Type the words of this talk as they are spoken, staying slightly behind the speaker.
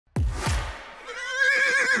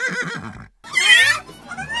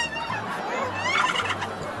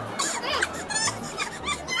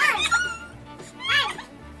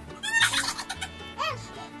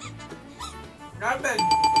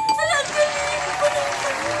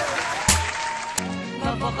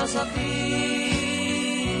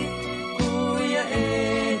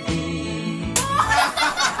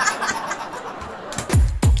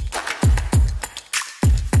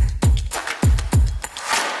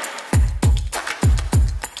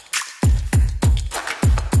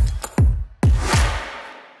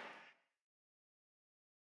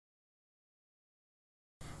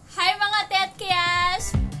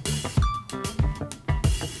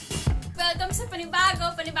sa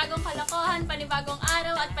panibagong kalokohan, panibagong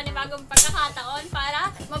araw at panibagong pagkakataon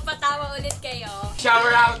para mapatawa ulit kayo.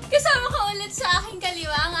 Shower out! Kasama ko ulit sa aking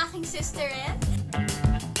kaliwa ang aking sisterette.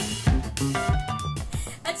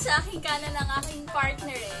 At sa aking kanan ang aking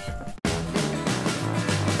partnerette.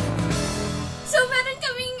 So meron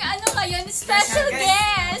kaming ngayon, special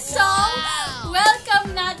guest. So,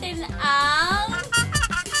 welcome natin ang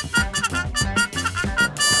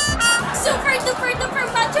super duper duper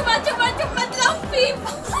macho madlang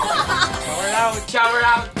people. Shower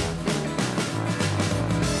out!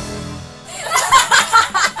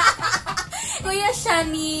 Kuya siya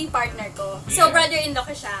ni partner ko. So, brother-in-law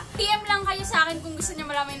ko siya. PM lang kayo sa akin kung gusto niya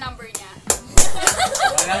malaman yung number niya.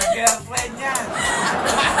 Walang girlfriend yan!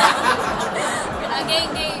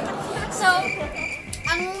 Game. So,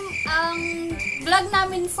 ang vlog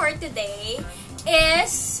namin for today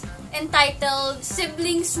is entitled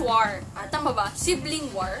Sibling's War. Tama ba? Sibling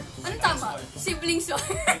War? Ano tama? Sibling's War.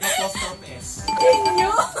 Nag-custom S.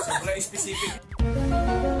 Henyo! Sobrang specific.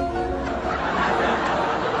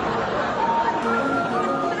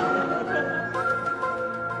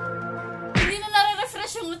 Hindi na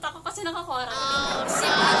nare-refresh yung utak ko kasi naka-quarantine.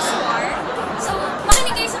 Sibling's War. So,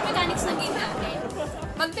 makinig kayo sa mechanics ng game natin.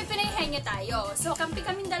 Magpipinay Henyo tayo. So, kampi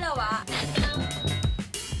kaming dalawa.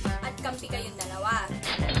 At kampi kayong dalawa.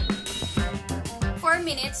 4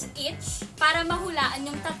 minutes each para mahulaan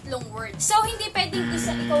yung tatlong words. So, hindi pwedeng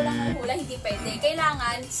ikaw lang ang hula, hindi pwede.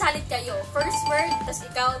 Kailangan, salit kayo. First word, tas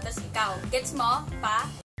ikaw. Gets mo? Pa?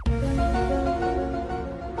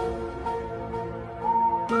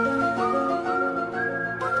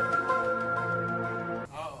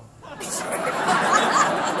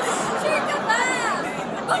 Sure ka ba?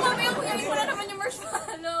 Baka mamaya kuyain mo na naman yung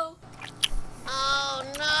marshmallow. Oh,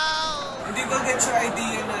 no! Hindi ko get your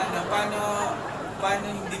idea na paano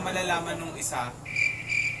hindi malalaman nung isa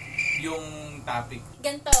yung topic.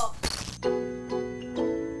 Ganto.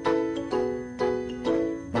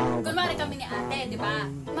 Kunwari kami ni ate, di ba?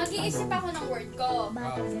 Mag-iisip ako ng word ko.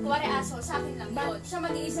 Kunwari aso, sa akin lang yun. Siya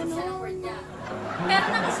mag-iisip siya ng word niya. Pero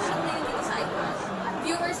nakasulat na yun dito sa iPad.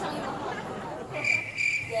 Viewers lang yung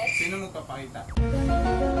yes? Sino magpapakita?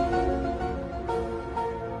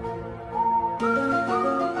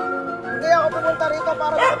 Hindi ako pumunta rito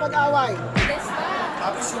para makapag-away. Yes ba?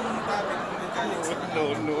 Tapos yung topic ng mechanics. No.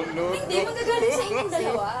 Hindi magagalit sa inyong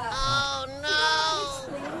dalawa. Oh, no!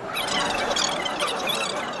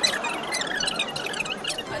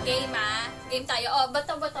 Game Game tayo. Oh,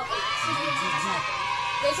 bato. Sige,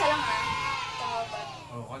 isa lang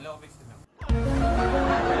Kala ko fix lang.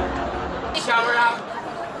 Shower out!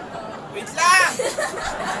 Wait lang!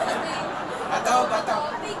 Bato.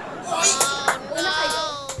 Una kayo.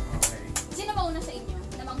 Okay. Sino ba una sa inyo?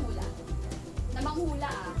 Namanghula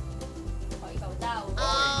O, ikaw daw.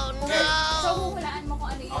 Oh, no! So, huhulaan mo kung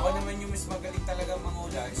ano yun. Ako naman yung mas magaling talaga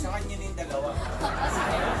manghula. Sa kanya na yung dalawa.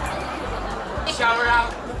 Sige. Shower out!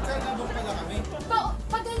 Magkalabang pala kami.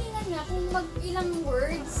 Pagalingan nga kung mag-ilang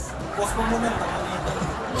words. Post mo muna ito.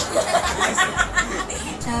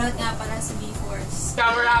 Shoutout nga pala sa B-Force.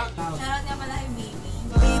 Shower out! Shoutout nga pala kay Baby.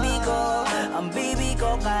 Baby ko, ang baby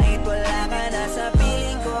ko kahit wala ka na sa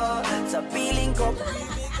piling ko. Baby ko!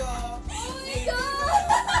 Oh my God!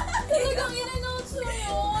 Talagang in-announce mo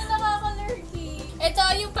yun. Nakaka-lurky. Ito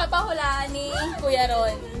yung papahulaan ni Kuya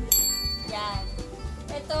Ron. Yan.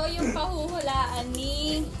 Ito yung pahuhulaan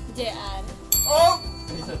ni Jean. Oh!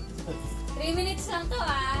 3 minutes lang to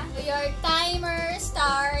Your timer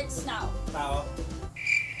starts now. Tao.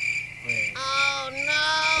 Oh, no!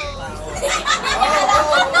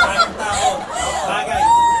 Tao. Bagay.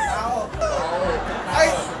 Tao. Ay!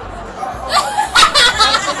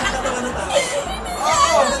 Nakatawan ng tao.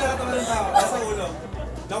 Nakatawan ng tao. Nasa ulo.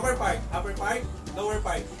 Lower part. Upper part. Lower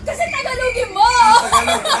part. Kasi Tagalogin mo!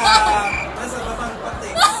 Tagalog. Nasa babang parte.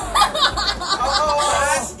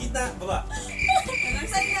 Taas. Gitna. Baba.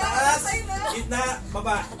 Taas. Gitna.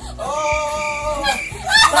 Baba. Oh!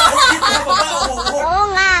 Taas. Gitna. Baba. Oo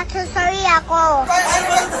nga, sorry ako. Ano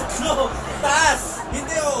ba ang tatlo? Taas!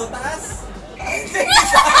 Hindi taas!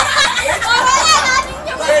 Wala natin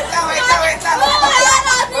yung... Wait lang! Wala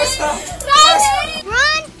natin!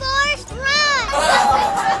 Run, Forrest, run!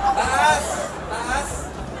 Taas!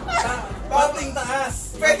 Pating taas!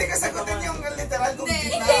 Pwede ka sagutin yung literal kung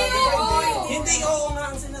gitna. Hindi oo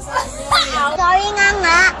nga ang sinasabi mo Sorry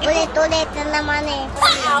nga, ulit-ulit na naman eh.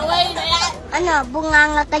 Away na yan! Ano,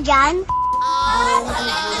 bunganga ka dyan?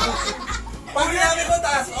 Pag sinabi ko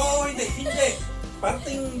taas, oo hindi.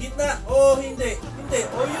 Parting gitna, oo hindi.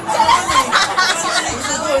 Oo yun na naman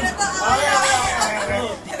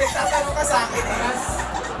Nagtatanong ka sa akin eh. Taas.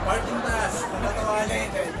 Parting taas. Natatawa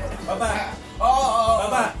niya. Baba. Oo.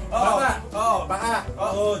 Baba. Baba. Oo. Baka.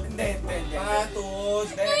 Tuhod. Hindi. Baka, tuhod.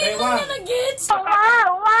 Ngayon Baywang. ko na nag-gets.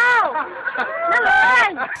 Wow!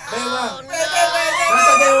 Naman! Baywang. Pwede.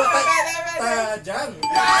 Nasa baywang. Dyan.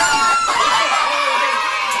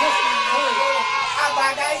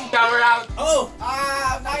 Bagay. Shower out. Oh.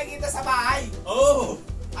 Nakikita sa bahay. Oh.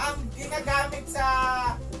 Ang ginagamit sa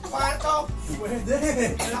kwarto.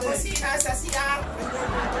 Pwede. Sa kusina, sa CR.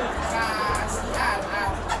 Sa CR.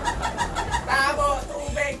 Tabo,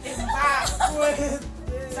 tubig, timba. Pwede.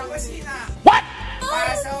 Sa kusina. What?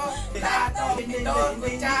 Paso, plato, pinidor,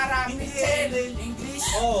 kutsara, pichel, English.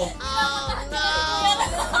 Oh.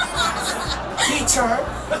 Teacher.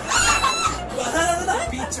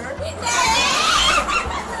 Teacher.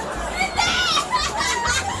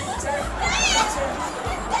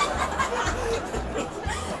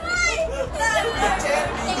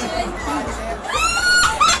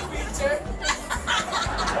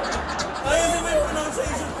 Ayun naman yung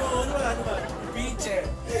pronunciation ko. Ano ba? Teacher.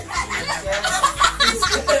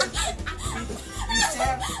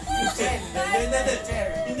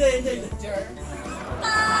 Hindi.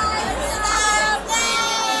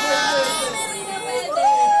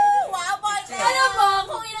 Alam mo,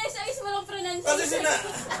 kung inayos-ayos mo lang pronunciation. Kasi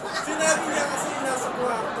sinabi niya kasi nasa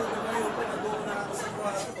kwarto na ngayon pa nag-uuna na ako sa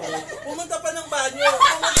kwarto. Pumunta pa ng banyo,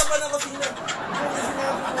 pumunta pa ng kusina. Kung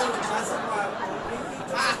sinabi mo, nasa kwarto, may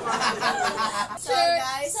picture sa kwarto. So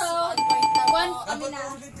guys, So, 1 point na po. one kami na.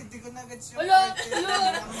 Hindi ko na gets Ulo. Ang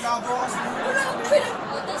labo kasi.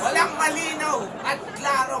 Walang malinaw at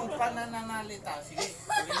klarong pananalita. Sige.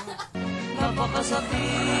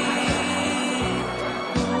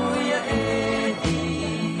 Kuya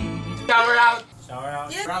Eddie. Shower out.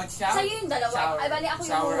 Proud siya? Sa'yo yung dalawa. Shower. Ay, bali ako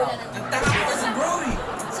yung Shower hula out. ng Ang tanga ko kasi bro eh.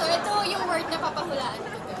 So, ito yung word na papahulaan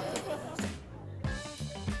ko, guys.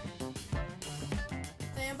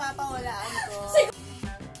 Ito yung papahulaan ko.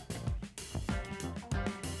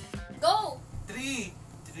 Go! 3.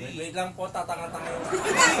 Wait lang po, tatanga-tanga yung... Hindi,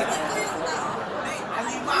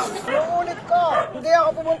 alimaw. Yung ulit ko, hindi ako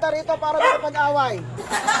pumunta rito para makapag-away. 3,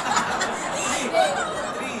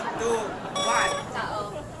 2, 1. Tao.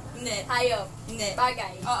 Hindi. Hayop. Hindi.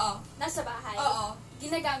 Bagay. Oo. Nasa bahay. Oo.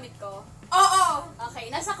 Ginagamit ko. Oo. Okay,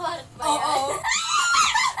 nasa kwarto ba Oo. yan?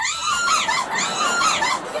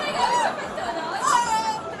 Ginagamit sa pantulog?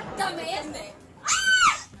 Gamit? Hindi.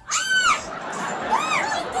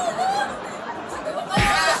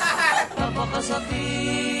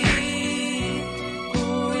 Npakasakit.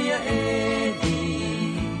 Kuya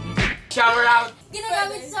Eddie. Shower out.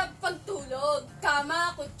 Ginagamit sa pagtulog.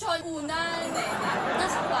 Kama, kutsyon, unan.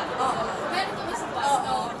 Nasa kwarto. Oo. Meron kami sa kwarto.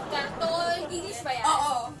 Oo. Karton. English ba yan?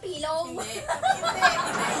 Oo. Pilong. Hindi.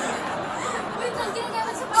 Wait lang,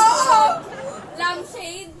 ginagamit sa pagtulog.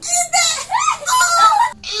 Lampshade. Hindi!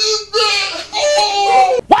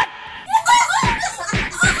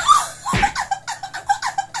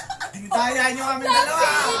 Daya nyo kami dalawa.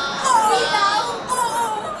 Ilaw?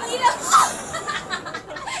 Ilaw?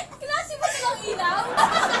 Klase ba silang ilaw?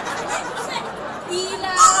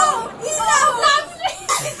 Ilaw? Ilaw!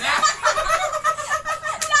 Lampshade!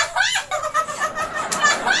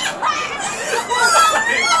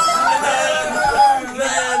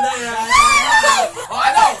 O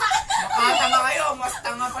ano? Makatanga kayo. Mas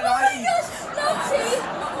tanga pala kayo. Lampshade?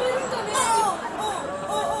 Meron kami. Sa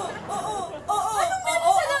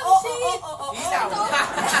lampshade? Ilaw.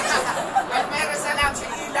 At meron sa lang siya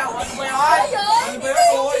ilaw. Ano ba yun? Ayun? Ano ba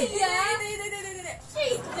yun? Oy?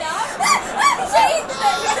 Shade lang? Shade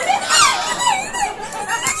lang?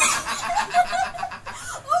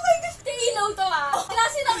 Oh my gosh! Ilaw to ah.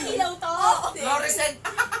 Klase ng ilaw to? Fluorescent.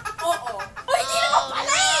 Oo. Oh, hindi naman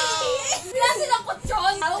pala eh! Klase ng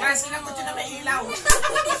kutsyon? Kaya silang ko na may ilaw.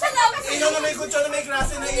 Hindi siya lampshade. Ilaw na may kutsyon na may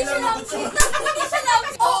klase na ilaw na kutsyon. Hindi siya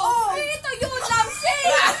lampshade. Oo! Ito yun, lampshade!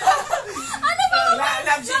 Ano ba?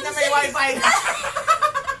 Lampshade na may wifi.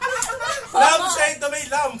 Lampshade na may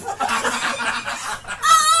lamp.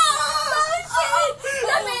 Lampshade!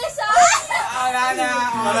 Lamesa! Wala na.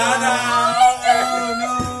 Wala na. Oh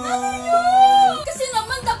no. Kasi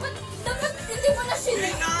naman, dapat hindi mo na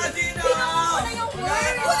Di na. Ano yung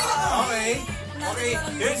word? Okay.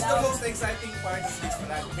 Here's the most exciting part of this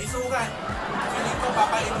vlog. May suka. Feeling ko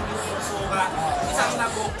papainom yung suka. Isang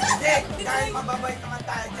lagok. Hindi. Dahil mababait naman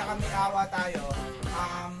tayo tsaka may awa tayo.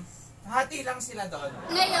 Hati lang sila doon.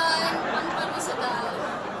 Ngayon, ang parusa daw.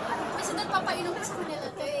 Kasi doon papainom ko sa kanila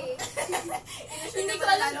to eh. Hindi ko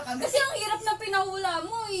alam. Kasi ang hirap na pinahula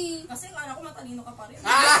mo eh. Kasi ang anak ko matalino ka pa rin.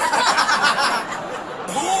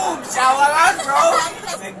 Boom! Shower out, bro!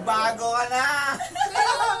 Nagbago ka na!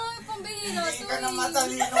 Kaya nga, pambihira. Hindi ka na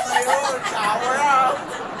matalino ngayon. Shower out!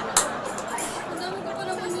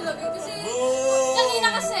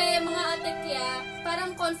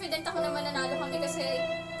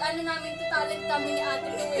 namin to talent kami ni Ate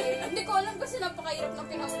Noel. Hindi ko alam kasi napakahirap ng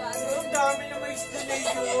pinanggalan. Ang dami na may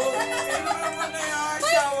explanation. Ano naman na yan?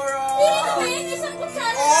 Shower up! Pero naman, isang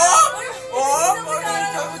kutsara.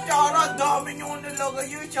 Isang kutsara. Ang dami nyo nalagay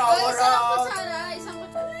yun. Shower Isang up! kutsara.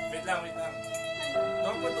 Wait lang.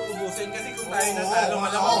 Huwag pa ito ubusin kasi kung tayo natalo,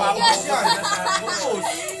 malamang papon yan. Ubus.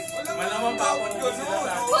 Malamang papon ko sila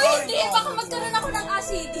sa akin. Hoy, hindi. Baka magkaroon ako ng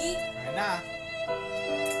acidic. Ayan na.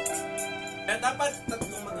 Eh, dapat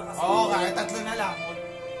tatlong magkakasama. Oo, kahit tatlo na lang.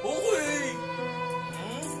 Okay.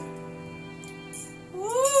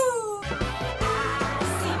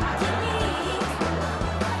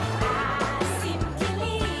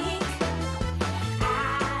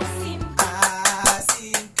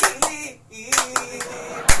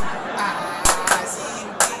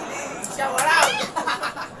 Shower out!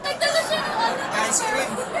 Nagdala siya ng ano. Ice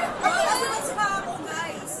cream! Kasi sa ako,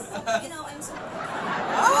 guys. Ginawa kayo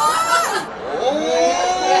sa...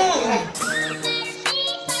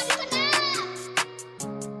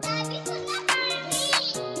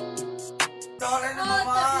 Tara na, Oh,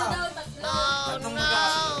 mama! tatlo. Tatlong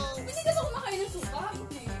magkakasama. Hindi kasi ako kumakain ng suka.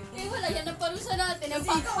 Eh, wala yan. Ang parusa natin. Ang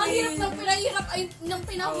hirap ng pinahirap ay ng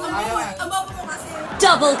pinahirap. Ang baba mo kasi.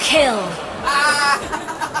 Double kill.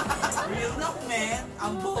 Real knock, man!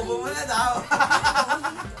 Ang bobo mo na daw!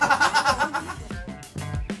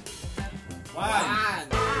 One.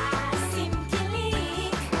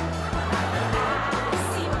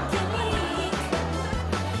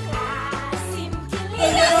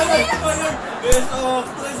 Best of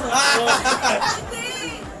tres.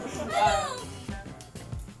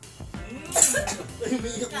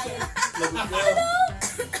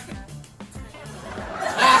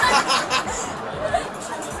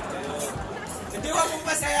 Hindi mo mong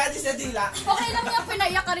masaya di sa dila. Okay lang yan.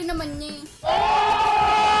 Pinaiyak ka rin naman niya eh.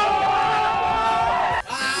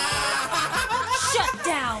 Shut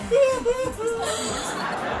down.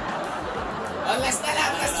 Oh, last na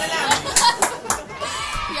lang!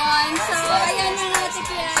 Yan. So, ayan na natin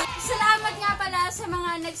kaya. Salamat nga pala sa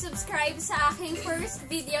mga nag-subscribe sa aking first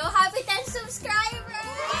video. Happy 10 subscribers!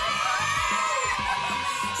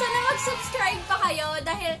 Sana mag-subscribe pa kayo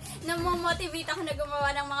dahil namomotivate ako na gumawa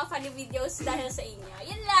ng mga funny videos dahil sa inyo.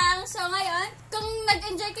 Yun lang. So, ngayon, kung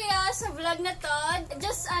nag-enjoy kayo sa vlog na to,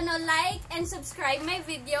 just like and subscribe my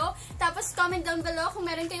video. Tapos, comment down below kung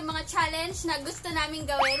meron kayong mga challenge na gusto namin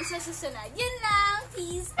gawin sa susunod. Yun lang.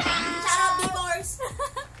 Peace out! Shout out, B-Boys!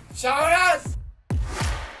 Shower out!